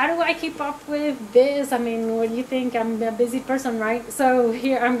 So how do I keep up with this? I mean, what do you think? I'm a busy person, right? So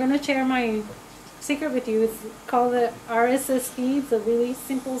here, I'm going to share my secret with you. It's called the RSS feed. It's a really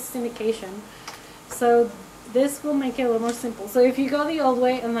simple syndication. So this will make it a little more simple. So if you go the old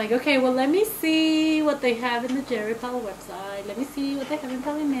way and like, okay, well, let me see what they have in the Jerry Powell website. Let me see what they have in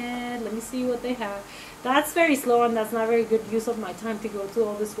Telemed. Let me see what they have. That's very slow, and that's not very good use of my time to go to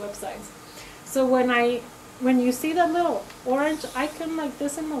all these websites. So when you see that little orange icon like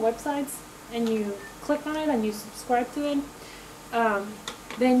this in the websites, and you click on it and you subscribe to it,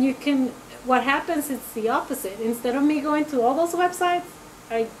 then you can, what happens is the opposite. Instead of me going to all those websites,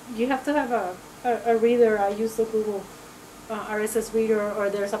 you have to have a reader. I use the Google RSS reader, or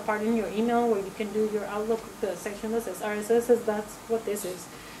there's a part in your email where you can do your Outlook, the section that says RSS, says that's what this is.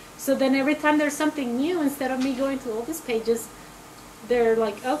 So then every time there's something new, instead of me going to all these pages, they're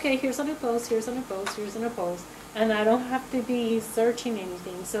like, okay, here's a new post, here's a new post, here's a new post, and I don't have to be searching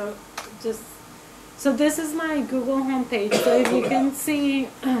anything. So this is my Google homepage. So if you can see,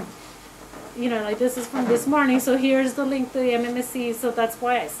 you know, like this is from this morning. So here's the link to the MMSC. So that's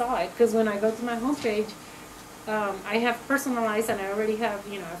why I saw it, because when I go to my homepage, I have personalized, and I already have,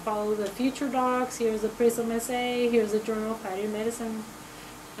 you know, I follow the future docs. Here's a Prism SA. Here's a Journal of Patient Medicine,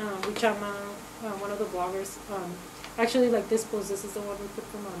 which I'm one of the bloggers. Actually, like this post, this is the one we put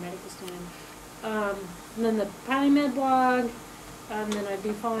from our medical student. And then the PalliMed blog, and then I've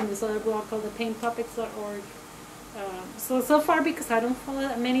been following this other blog called thepaintopics.org. So far, because I don't follow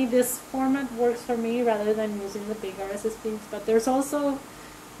that many, this format works for me rather than using the big RSS feeds. But there's also,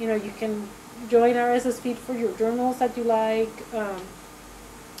 you know, you can join RSS feed for your journals that you like.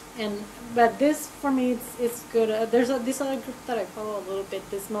 But this, for me, it's good. There's this other group that I follow a little bit,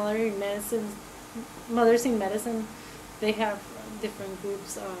 this Mothers in Medicine. They have different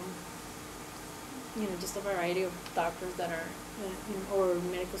groups, you know, just a variety of doctors that are, or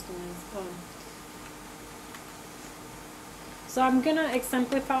medical students. So I'm gonna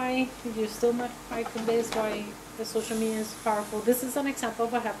exemplify, if you still not quite convinced why the social media is powerful. This is an example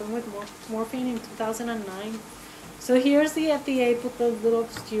of what happened with morphine in 2009. So here's the FDA put the little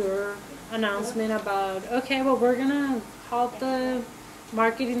obscure announcement about, okay, well, we're gonna halt the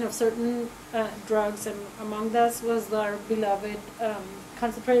marketing of certain drugs, and among us was our beloved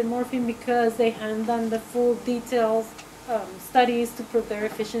concentrated morphine, because they hadn't done the full detailed studies to prove their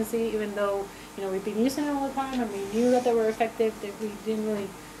efficiency, even though, you know, we've been using it all the time and we knew that they were effective, that we didn't really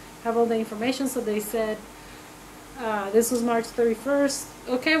have all the information. So they said, this was March 31st,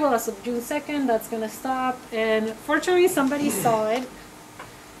 okay, well, as of June 2nd, that's going to stop. And fortunately, somebody saw it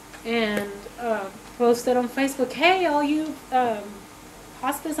and posted on Facebook, hey, all you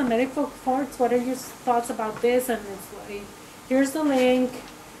hospice and medical courts, what are your thoughts about this? And it's like, here's the link,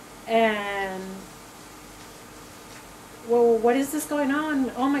 and well, what is this going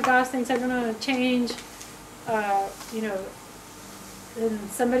on? Oh my gosh, things are gonna change. You know, and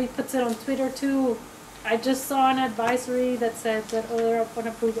somebody puts it on Twitter too. I just saw an advisory that said that other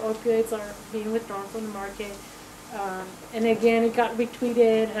unapproved opioids are being withdrawn from the market. And again, it got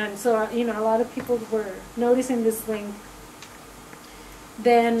retweeted, and so, you know, a lot of people were noticing this link.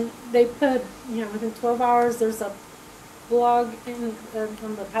 Then they put, you know, within 12 hours, there's a blog on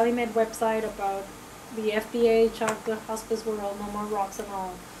the PalliMed website about the FDA shocked the hospice world, no more rocks and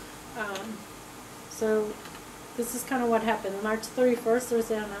all. So this is kind of what happened. On March 31st,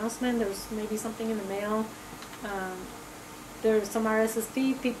 there's an announcement. There's maybe something in the mail. There's some RSS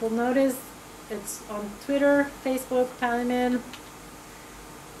feed. People noticed. It's on Twitter, Facebook, PalliMed.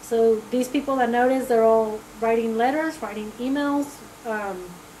 So these people that noticed, they're all writing letters, writing emails,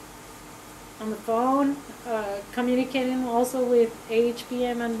 on the phone, communicating also with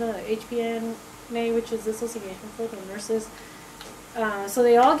AHPM and the HPNA, which is the Association for the Nurses. So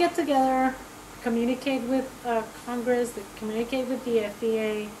they all get together, communicate with Congress, they communicate with the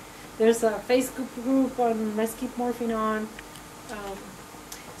FDA. There's a Facebook group on Let's Keep Morphine On.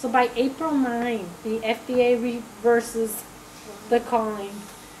 So by April 9, the FDA reverses the calling.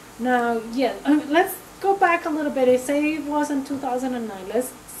 Now, yeah, let's go back a little bit. Say it was in 2009.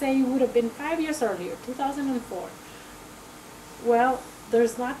 Let's say it would have been 5 years earlier, 2004. Well,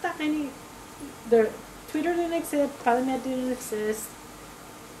 there's not that many. Twitter didn't exist, PalliMed didn't exist.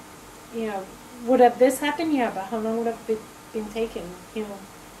 You know, would have this happened? Yeah, but how long would have been taken? You know,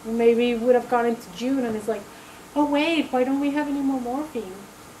 maybe it would have gone into June, and it's like, oh wait, why don't we have any more morphine?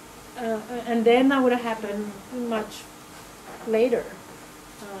 And then that would have happened much later.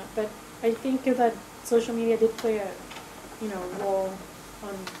 But I think that social media did play a, you know, role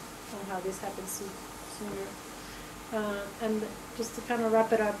on how this happens sooner. And just to kind of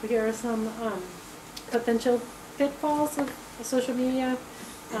wrap it up, here are some potential pitfalls of social media.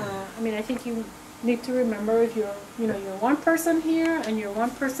 I mean, I think you need to remember, if you're, you know, you're one person here and you're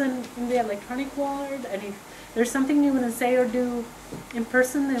one person in the electronic world, and if there's something you want to say or do in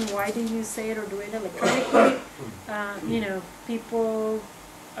person, then why do you say it or do it electronically? You know, people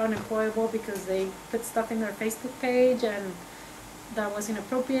unemployable because they put stuff in their Facebook page and that was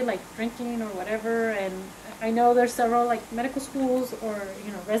inappropriate, like drinking or whatever. And I know there's several, like, medical schools or,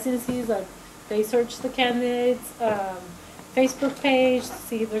 you know, residencies that they search the candidates Facebook page to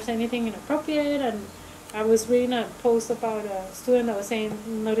see if there's anything inappropriate. And I was reading a post about a student that was saying,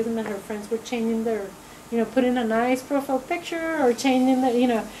 noticing that her friends were changing their, you know, putting a nice profile picture or changing the, you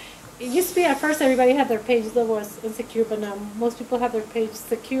know, it used to be at first everybody had their page that was insecure, but now most people have their page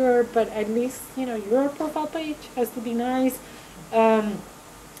secure, but at least, you know, your profile page has to be nice.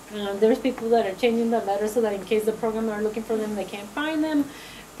 There's people that are changing the letters so that in case the program are looking for them, they can't find them.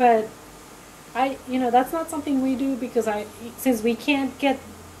 But you know, that's not something we do, because since we can't get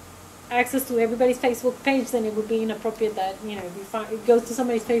access to everybody's Facebook page, then it would be inappropriate that, you know, if it goes to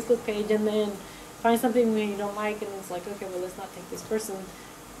somebody's Facebook page and then find something we don't like, and it's like, okay, well, let's not take this person.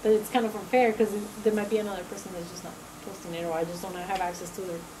 but it's kind of unfair because there might be another person that's just not posting it, or I just don't have access to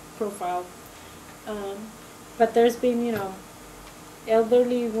their profile. But there's been, you know,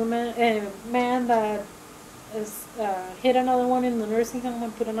 elderly man that is, hit another one in the nursing home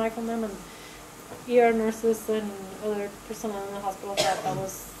and put a knife on them, and ER nurses and other personnel in the hospital thought that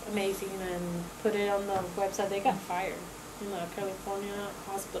was amazing and put it on the website. They got fired in a California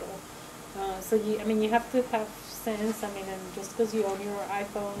hospital. So I mean, you have to have sense. I mean, and just because you own your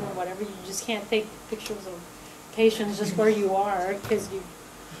iPhone or whatever, you just can't take pictures of patients just where you are, because you.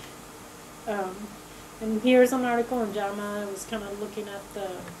 And here's an article in JAMA. I was kind of looking at the,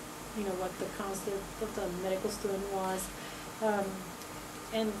 you know, what the concept of the medical student was,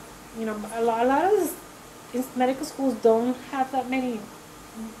 and you know, a lot of medical schools don't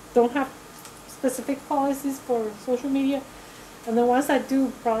have specific policies for social media, and the ones that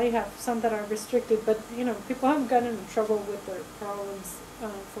do probably have some that are restricted. But you know, people have gotten in trouble with their problems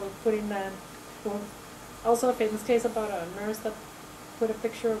for putting that. Well, also a famous case about a nurse that put a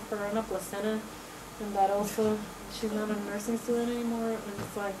picture of her on a placenta, and that also she's not a nursing student anymore. And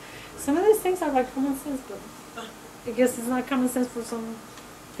it's like some of these things are like common sense, but I guess it's not common sense for some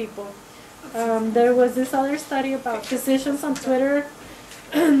people. There was this other study about physicians on Twitter.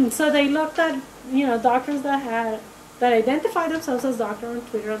 So they looked at, you know, doctors that identified themselves as doctor on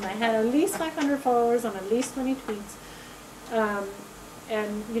Twitter, and they had at least 500 followers and at least 20 tweets.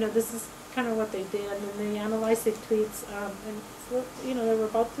 And you know, this is kind of what they did, and then they analyzed the tweets, and so, you know, there were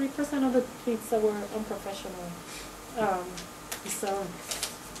about 3% of the tweets that were unprofessional.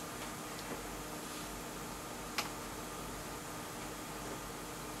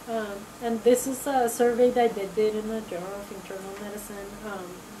 And this is a survey that they did in the Journal of Internal Medicine,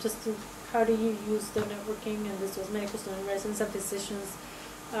 just to how do you use the networking, and this was medical student residents and physicians.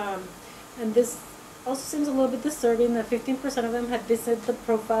 And this also seems a little bit disturbing that 15% of them had visited the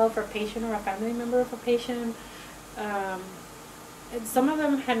profile for a patient or a family member of a patient. And some of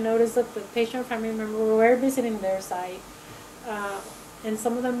them had noticed that the patient or family member were visiting their site. And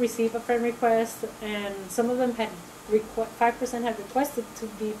some of them received a friend request, and some of them had 5% had requested to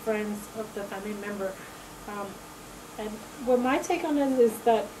be friends of the family member. And what my take on it is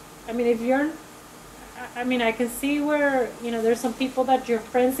that, I mean, if you're, I mean, I can see where, you know, there's some people that you're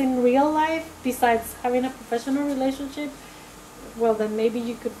friends in real life besides having a professional relationship. Well, then maybe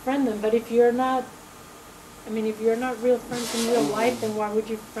you could friend them. But if you're not, I mean, if you're not real friends in real life, then why would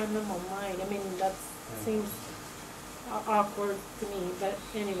you friend them online? I mean, that seems awkward to me. But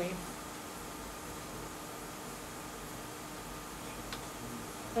anyway.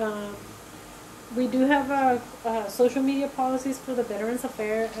 We do have social media policies for the Veterans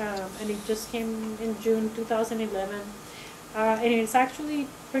Affairs, and it just came in June 2011. And it's actually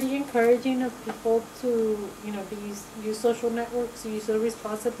pretty encouraging of people to, you know, use social networks, use it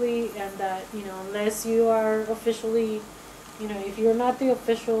responsibly, and that, you know, unless you are officially, you know, if you're not the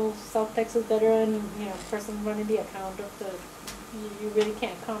official South Texas veteran, you know, person running the account of the, you really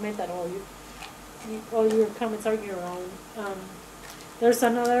can't comment at all. All your comments are your own. There's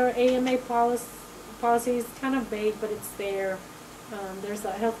another AMA policy. It's kind of vague, but it's there. There's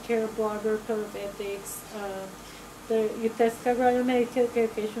a healthcare blogger code of ethics. The UTESCA Graduate Medical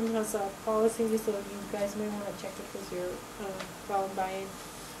Education has a policy, so you guys may want to check it because you're bound by it.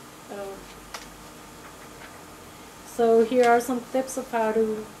 So here are some tips of how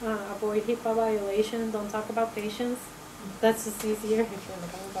to avoid HIPAA violation. Don't talk about patients. That's just easier if you want to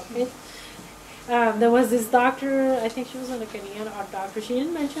talk about patients. There was this doctor, I think she was like an ER doctor. She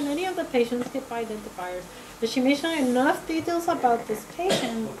didn't mention any of the patient's HIPAA identifiers, but she mentioned enough details about this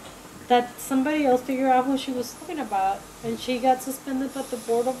patient that somebody else figured out who she was talking about, and she got suspended by the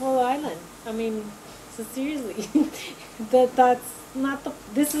board of Rhode Island. I mean, so seriously,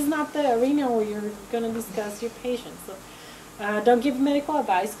 this is not the arena where you're going to discuss your patient. So don't give medical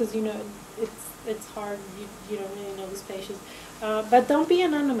advice because, you know, it's hard. You don't really know these patients. But don't be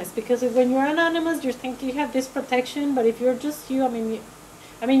anonymous, because when you're anonymous, you think you have this protection. But if you're just you, I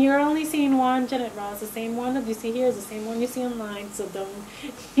mean, you're only seeing one Janet Ross. The same one that you see here is the same one you see online. So don't,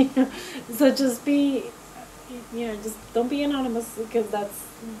 you know, so just be, you know, just don't be anonymous, because that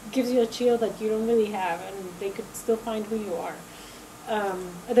gives you a shield that you don't really have, and they could still find who you are.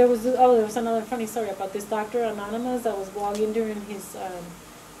 There was another funny story about this Dr. Anonymous that was blogging during his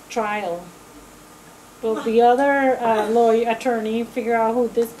trial. Well, the other attorney figured out who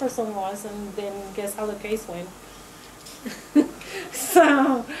this person was, and then guess how the case went.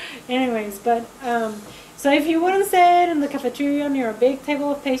 So, anyways, but so if you wouldn't say it in the cafeteria near a big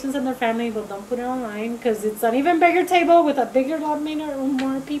table of patients and their family, well, don't put it online, because it's an even bigger table with a bigger lot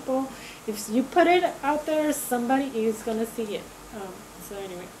more people. If you put it out there, somebody is gonna see it. So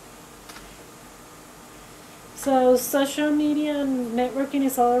anyway. So social media and networking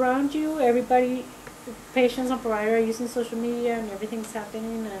is all around you. Everybody, patients and providers are using social media and everything's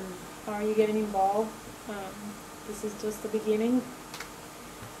happening, and how are you getting involved? This is just the beginning.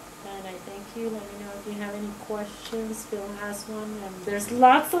 And I thank you. Let me know if you have any questions. Phil has one. And there's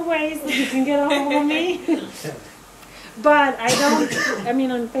lots of ways that you can get a hold of me. But I don't, I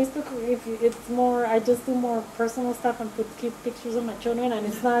mean, on Facebook, it's more, I just do more personal stuff and keep pictures of my children, and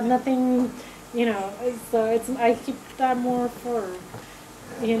it's not nothing, you know, so I keep that more for,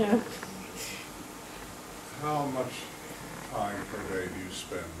 you know. How much time per day do you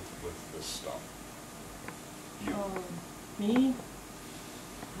spend with this stuff? You. Me?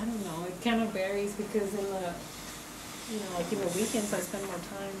 I don't know, it kind of varies because in the, you know, like in the weekends I spend more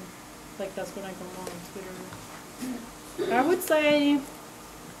time, like that's when I go more on Twitter. I would say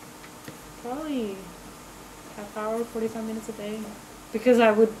probably half hour, 45 minutes a day, because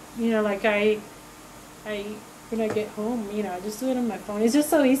I would, you know, like I when I get home, you know, I just do it on my phone. It's just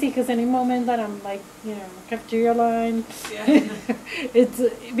so easy because any moment that I'm like, you know, cafeteria line, yeah. It's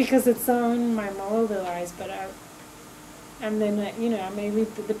because it's on my mobile device, but and then, you know, I may read,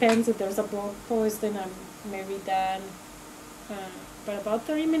 it depends if there's a blog post, then I may read that. But about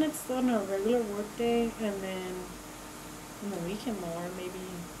 30 minutes on a regular work day, and then in the weekend more, maybe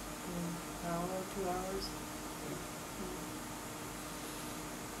an hour, 2 hours.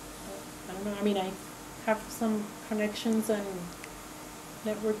 I don't know, I mean, I have some connections and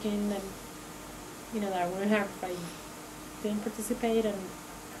networking and, you know, that I wouldn't have if I didn't participate. And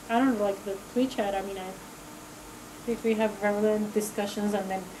I don't know, like the tweet chat, I mean, I think we have relevant discussions, and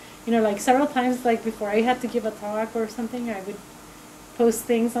then, you know, like several times, like before I had to give a talk or something, I would post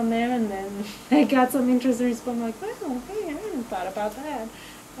things on there, and then I got some interesting response, like, wow, hey, I hadn't thought about that.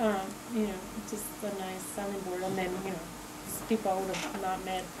 You know, just a nice sounding board, and then, you know, people I would have not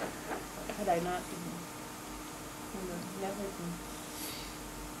met had I not been in the networking.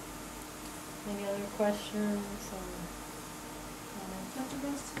 Any other questions or comments? Dr.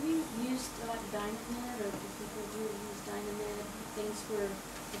 Ross, have you used Dynamed, or do people do use Dynamed, things where,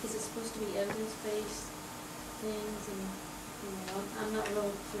 because it's supposed to be evidence-based things, and, you know, I'm not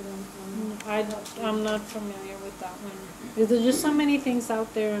real sure on I'm not familiar with that one. There's just so many things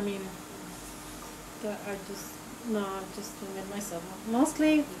out there, I mean, that I just, no, I just limit myself.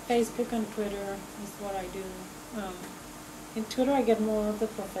 Mostly Facebook and Twitter is what I do. In Twitter I get more of the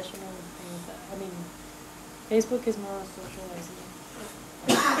professional things. I mean, Facebook is more socializing.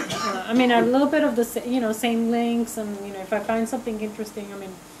 I mean, a little bit of the, you know, same links, and, you know, if I find something interesting, I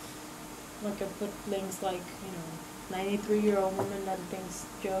mean, like I put links like, you know, 93-year-old woman that thinks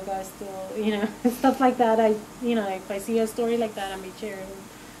yoga is still, you know, stuff like that. I, you know, if I see a story like that, I may share it in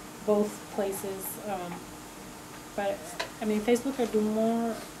both places. But I mean, Facebook I do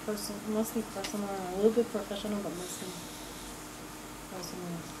more mostly personal, a little bit professional, but mostly personal.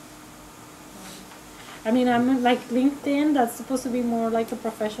 I mean, I'm like LinkedIn. That's supposed to be more like a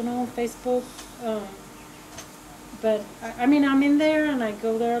professional Facebook. But I mean, I'm in there and I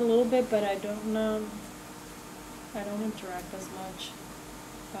go there a little bit, but I don't interact as much.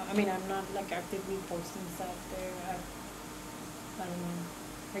 I mean, I'm not like actively posting stuff there. I don't know.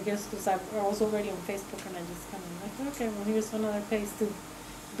 I guess because I was already on Facebook, and I just kind of like, okay, well, here's another place to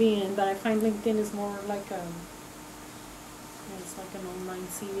be in. But I find LinkedIn is more like it's like an online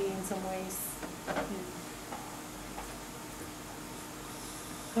CV in some ways. Yeah.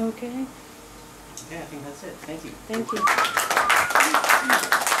 Okay. Okay, I think that's it. Thank you. Thank you.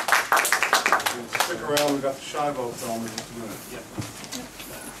 Stick around, we've got the Shivo film in just a minute. Yep.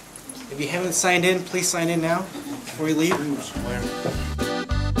 If you haven't signed in, please sign in now before you leave.